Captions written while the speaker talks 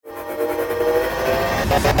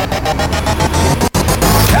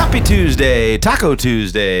Happy Tuesday, Taco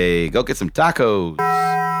Tuesday. Go get some tacos.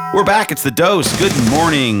 We're back. It's The Dose. Good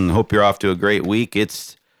morning. Hope you're off to a great week.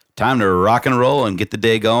 It's time to rock and roll and get the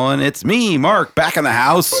day going. It's me, Mark, back in the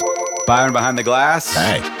house. Byron behind the glass.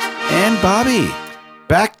 Hey. And Bobby.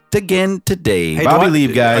 Back again today. Hey, Bobby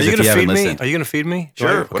Leave, guys, if you haven't listened. Are you going to feed me?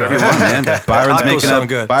 Sure, whatever you want, man. Byron's making up.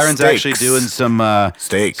 Good. Byron's Steaks. actually doing some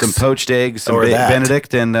Steaks. some poached eggs, some Or that.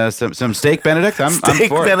 Benedict, and some steak Benedict. I'm Steak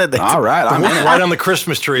for it. Benedict. All right, I'm in it. Right on the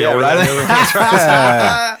Christmas tree. Yeah, over right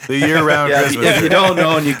there. The year-round Yeah, Christmas. if you don't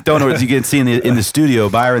know and you don't know what you can see in the studio,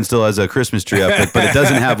 Byron still has a Christmas tree up, but it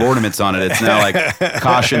doesn't have ornaments on it. It's now like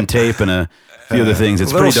caution tape and a few other things.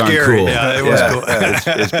 It's A little pretty darn scary. cool. Yeah, it was cool.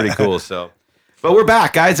 It's pretty cool. So, but we're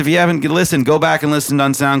back, guys. If you haven't listened, go back and listen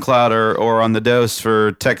on SoundCloud or on the Dose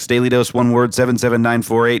for text Daily Dose, one word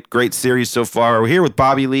 77948. Great series so far. We're here with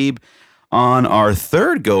Bobby Lieb on our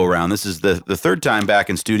third go around. This is the third time back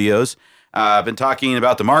in studios. I've been talking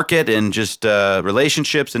about the market and just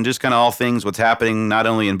relationships and just kind of all things, what's happening not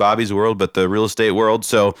only in Bobby's world, but the real estate world.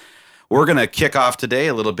 So we're going to kick off today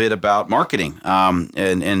a little bit about marketing. And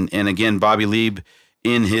again, Bobby Lieb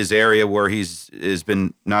in his area where has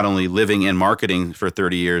been not only living in marketing for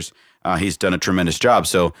 30 years, he's done a tremendous job.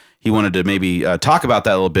 So he wanted to maybe talk about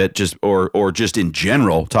that a little bit, or just in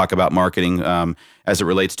general, talk about marketing as it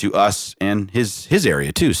relates to us and his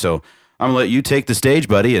area too. So I'm going to let you take the stage,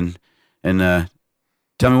 buddy, and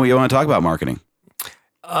tell me what you want to talk about marketing.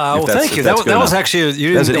 Well, that's- thank you. if That that's good was enough. actually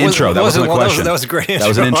That was an intro. That wasn't a question. That was a great intro. That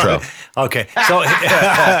was an intro. Okay. So,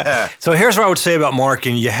 so here's what I would say about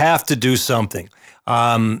marketing. You have to do something.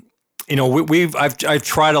 I've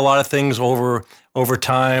tried a lot of things over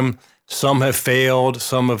time. Some have failed.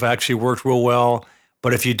 Some have actually worked real well.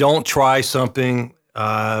 But if you don't try something,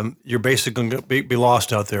 you're basically going to be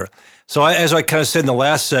lost out there. So as I kind of said in the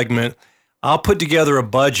last segment, I'll put together a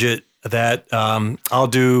budget that I'll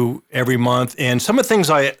do every month. And here's some of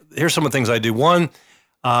the things I do. One,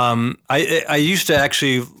 I used to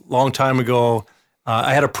actually, long time ago,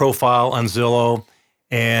 I had a profile on Zillow,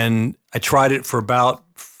 and I tried it for about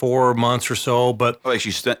 4 months or so. But Oh,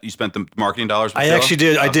 you spent the marketing dollars? with I Zillow? actually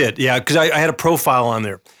did. I did, yeah, because I had a profile on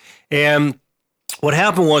there. And what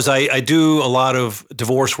happened was I do a lot of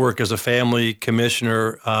divorce work as a family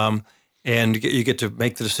commissioner, and you get to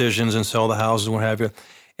make the decisions and sell the houses and what have you.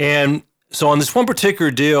 And so on this one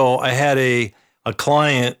particular deal, I had a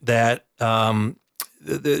client that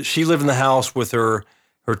she lived in the house with her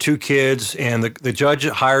two kids, and the judge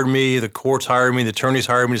hired me, the courts hired me, the attorneys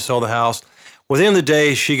hired me to sell the house. Well, at the end of the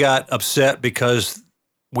day, she got upset because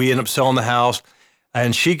we ended up selling the house,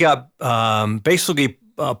 and she got basically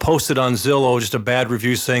posted on Zillow just a bad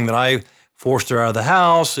review saying that I forced her out of the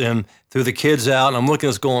house and threw the kids out. And I'm looking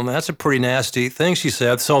at this going, that's a pretty nasty thing, she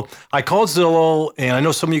said. So I called Zillow, and I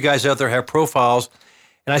know some of you guys out there have profiles.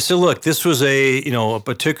 And I said, look, this was a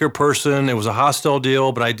particular person. It was a hostile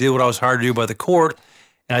deal, but I did what I was hired to do by the court.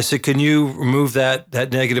 And I said, can you remove that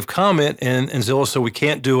negative comment? And Zillow said, we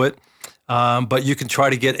can't do it. But you can try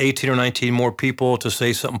to get 18 or 19 more people to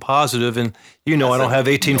say something positive. And I don't have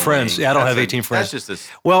 18 friends. Yeah, I don't have 18 friends. That's just this.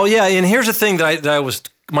 Well, yeah, and here's the thing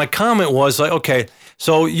my comment was like, okay,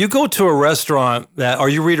 so you go to a restaurant or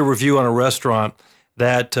you read a review on a restaurant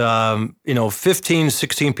that, 15,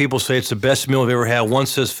 16 people say it's the best meal they've ever had. One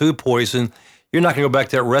says food poison. You're not going to go back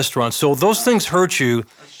to that restaurant. So those things hurt you.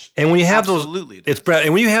 And when you have Absolutely.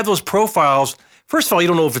 and when you have those profiles, first of all, you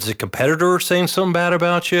don't know if it's a competitor saying something bad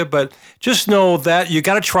about you, but just know that you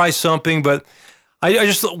got to try something. But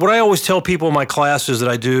what I always tell people in my classes that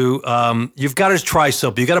I do, you've got to try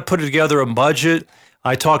something. You got to put together a budget.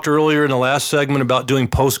 I talked earlier in the last segment about doing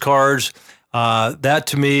postcards. That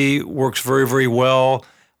to me works very, very well.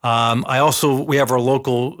 We have our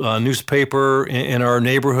local newspaper in our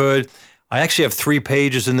neighborhood. I actually have 3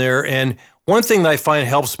 pages in there. And one thing that I find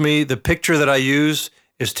helps me, the picture that I use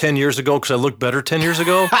is 10 years ago because I look better 10 years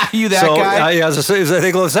ago. You that guy? I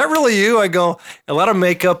think, well, is that really you? I go, a lot of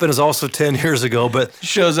makeup and it's also 10 years ago, but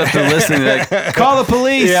Shows up to listening, like, call the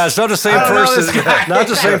police. yeah, it's not the same I don't know person. this guy. Not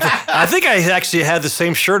the same. I think I actually had the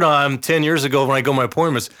same shirt on 10 years ago when I go to my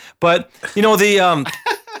appointments. But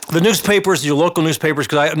the newspapers, your local newspapers,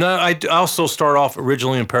 because I also start off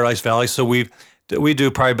originally in Paradise Valley, so we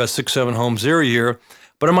do probably about 6-7 homes there a year.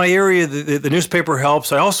 But in my area, the newspaper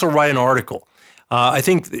helps. I also write an article. I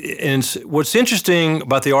think, and what's interesting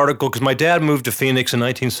about the article, because my dad moved to Phoenix in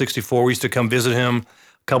 1964. We used to come visit him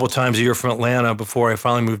a couple of times a year from Atlanta before I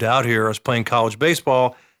finally moved out here. I was playing college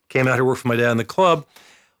baseball, came out here, worked for my dad in the club.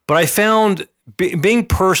 But I found being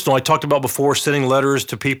personal, I talked about before, sending letters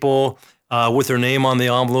to people, with their name on the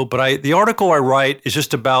envelope. But the article I write is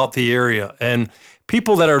just about the area. And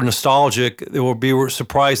people that are nostalgic, they will be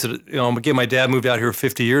surprised that, again, my dad moved out here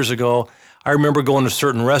 50 years ago. I remember going to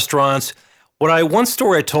certain restaurants. One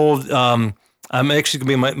story I told, I'm actually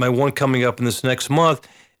going to be my one coming up in this next month,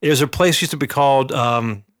 is a place used to be called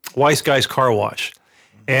Weiss Guy's Car Wash.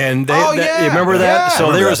 And you remember that? Yeah,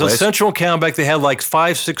 so there was a Central Camelback. They had like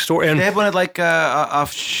 5-6 stores. And they had one at like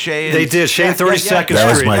off Shea. They did, Shea and 32nd Street. That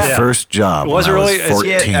was my first job. Was it really? I was 14.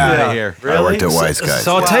 Get out of here. I worked at Weiss Guys.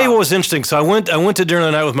 So I'll tell you what was interesting. So I went to dinner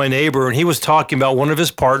the night with my neighbor, and he was talking about one of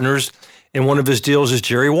his partners, and one of his deals is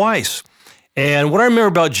Jerry Weiss. And what I remember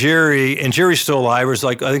about Jerry, and Jerry's still alive, was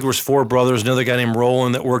like, I think there was 4 brothers, another guy named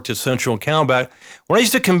Roland that worked at Central and Camelback. When I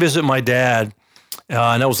used to come visit my dad,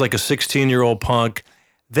 and I was like a 16-year-old punk,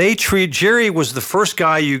 Jerry was the first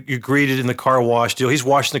guy you greeted in the car wash deal. He's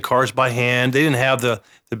washing the cars by hand. They didn't have the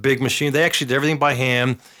big machine. They actually did everything by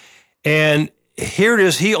hand. And here it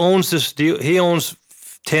is. He owns this deal. He owns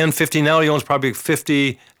 10, 50. Now he owns probably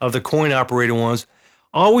 50 of the coin-operated ones.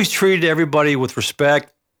 Always treated everybody with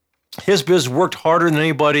respect. His business worked harder than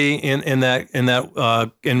anybody in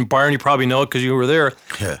Byron. You probably know it because you were there.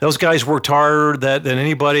 Yeah. Those guys worked harder than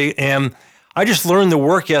anybody. And I just learned the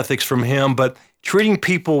work ethics from him, but treating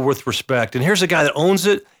people with respect. And here's a guy that owns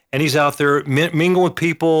it, and he's out there mingling with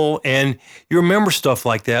people, and you remember stuff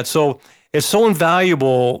like that. So it's so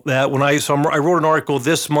invaluable that I wrote an article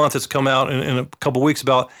this month that's come out in a couple of weeks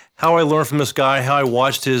about how I learned from this guy, how I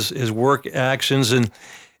watched his work actions, and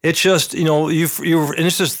it's just, and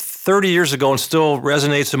it's just 30 years ago and still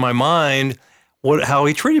resonates in my mind how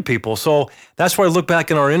he treated people. So that's why I look back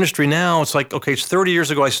in our industry now. It's like, okay, it's 30 years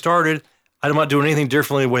ago I started. I'm not doing anything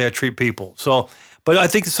differently the way I treat people. So, but I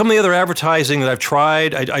think some of the other advertising that I've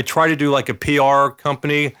tried, I try to do like a PR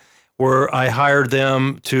company where I hired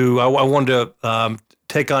them I wanted to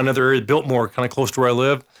take on another area, Biltmore, kind of close to where I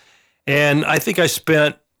live. And I think I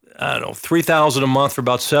spent, I don't know, $3,000 a month for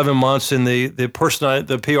about 7 months. And the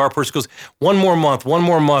PR person goes, one more month.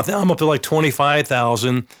 Now I'm up to like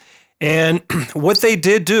 $25,000. And what they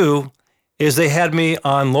did do is they had me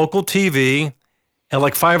on local TV at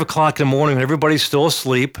like 5 o'clock in the morning when everybody's still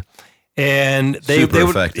asleep. And they would,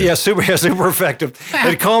 effective. Yeah, super effective.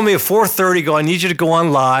 They'd call me at 4:30, go, I need you to go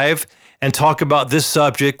on live and talk about this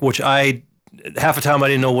subject, which half the time I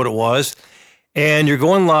didn't know what it was. And you're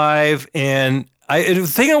going live, and the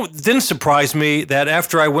thing that didn't surprise me that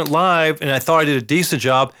after I went live and I thought I did a decent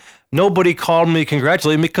job, nobody called me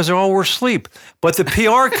congratulating me because they all were asleep. But the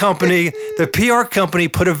PR company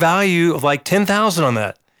put a value of like $10,000 on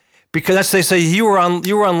that. Because they say you were on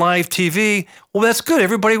live TV. Well, that's good.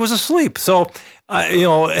 Everybody was asleep. So,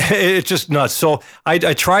 it's just nuts. So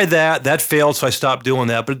I tried that. That failed, so I stopped doing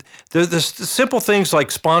that. But the simple things like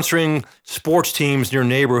sponsoring sports teams in your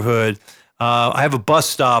neighborhood. I have a bus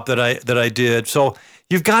stop that I did. So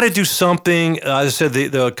you've got to do something. As I said,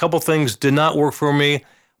 the couple things did not work for me,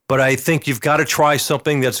 but I think you've got to try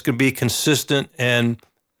something that's going to be consistent and,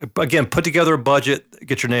 again, put together a budget,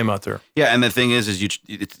 get your name out there. Yeah, and the thing is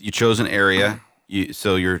you chose an area,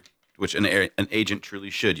 which an agent truly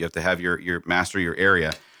should. You have to have your master your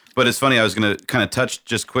area. But it's funny. I was going to kind of touch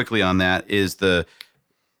just quickly on that. Is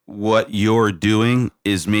what you're doing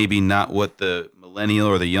is maybe not what the millennial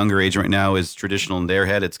or the younger agent right now is traditional in their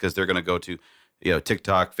head. It's because they're going to go to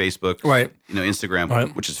TikTok, Facebook, right? Instagram,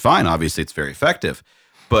 right. Which is fine. Obviously, it's very effective.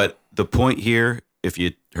 But the point here, if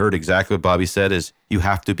you heard exactly what Bobby said, is you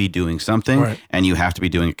have to be doing something, right, and you have to be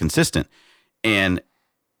doing it consistent. And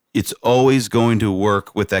it's always going to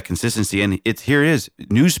work with that consistency. And here it is,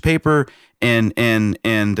 newspaper and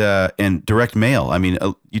direct mail. I mean,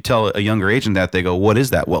 you tell a younger agent that, they go, "What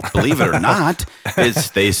is that?" Well, believe it or not,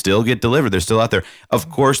 they still get delivered. They're still out there. Of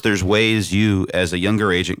course, there's ways you, as a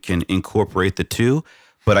younger agent, can incorporate the two.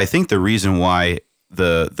 But I think the reason why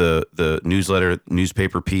the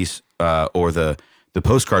newspaper piece or the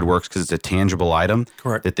postcard works because it's a tangible item,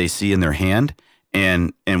 correct, that they see in their hand,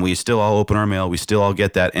 and we still all open our mail. We still all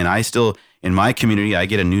get that. And I still, in my community, I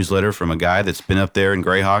get a newsletter from a guy that's been up there in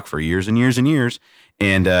Grayhawk for years and years and years,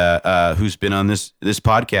 and who's been on this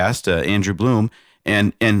podcast, Andrew Bloom,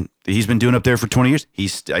 and he's been doing up there for 20 years.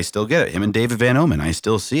 I still get it. Him and David Van Omen, I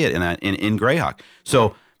still see it in Grayhawk.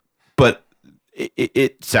 So, but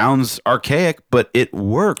it sounds archaic, but it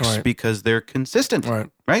works, right, because they're consistent, right?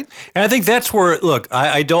 And I think that's where, look,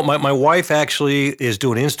 I don't. My wife actually is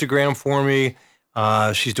doing Instagram for me.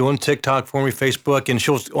 She's doing TikTok for me, Facebook, and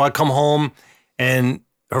I come home, and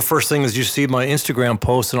her first thing is you see my Instagram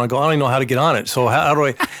post, and I go, I don't even know how to get on it. So how do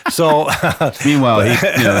I? So meanwhile, he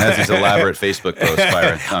has these elaborate Facebook posts.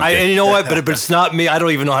 Byron. And you know what? But it's not me. I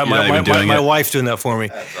don't even know how my wife's doing that for me.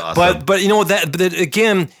 That's awesome. But you know what? But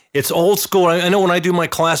again, it's old school. I know when I do my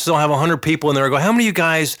classes, I'll have 100 people in there. I go, how many of you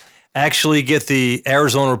guys actually get the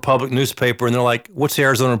Arizona Republic newspaper? And they're like, what's the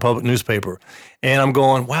Arizona Republic newspaper? And I'm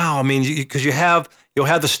going, wow. I mean, because you'll have the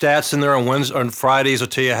stats in there on Wednesdays, on Fridays. I'll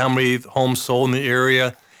tell you how many homes sold in the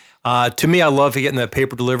area. To me, I love getting that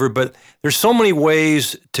paper delivered, but there's so many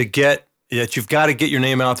ways to get that. You've got to get your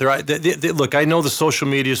name out there. Look, I know the social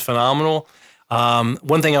media is phenomenal.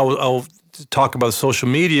 One thing I'll talk about social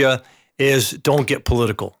media is don't get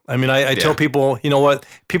political. I mean, I tell people, you know what?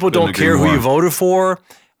 People don't care who you voted for.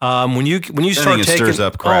 When you start taking, stirs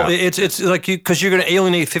up crap. It's like because you're going to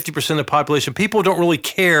alienate 50% of the population. People don't really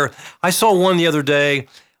care. I saw one the other day,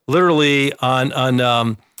 literally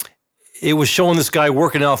on it was showing this guy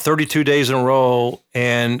working out 32 days in a row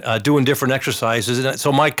and doing different exercises. And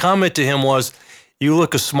so my comment to him was, you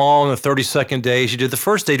look small in the 32nd days you did the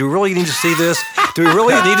first day. Do we really need to see this? Do we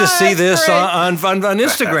really need to see this on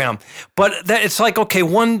Instagram? But it's like, okay,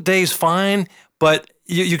 one day's fine, but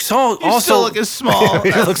you saw you also still looking small.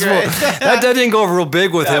 He looks small. That didn't go over real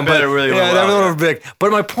big with him, but it really went that well, went over big.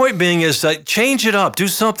 But my point being is that change it up, do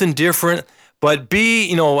something different. But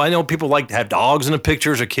I know people like to have dogs in the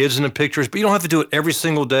pictures or kids in the pictures, but you don't have to do it every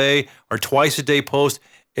single day or twice a day post.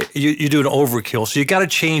 You do an overkill. So you got to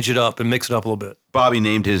change it up and mix it up a little bit. Bobby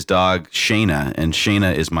named his dog Shayna, and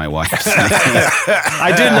Shayna is my wife's name.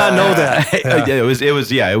 I did not know that.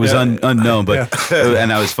 It was unknown, but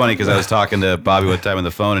and that was funny because I was talking to Bobby one time on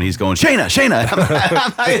the phone, and he's going, Shayna.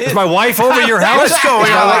 Is my wife over at your house? What's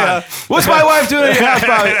going on? What's my wife doing at your house,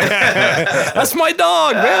 Bobby? That's my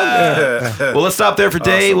dog, man. Well, let's stop there for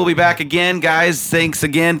today. Awesome. We'll be back again, guys. Thanks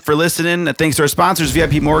again for listening. Thanks to our sponsors,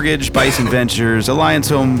 VIP Mortgage, Bison Ventures, Alliance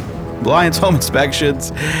Home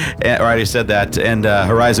Inspections. I already said that. And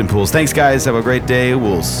Horizon Pools. Thanks, guys. Have a great day.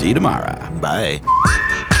 We'll see you tomorrow. Bye.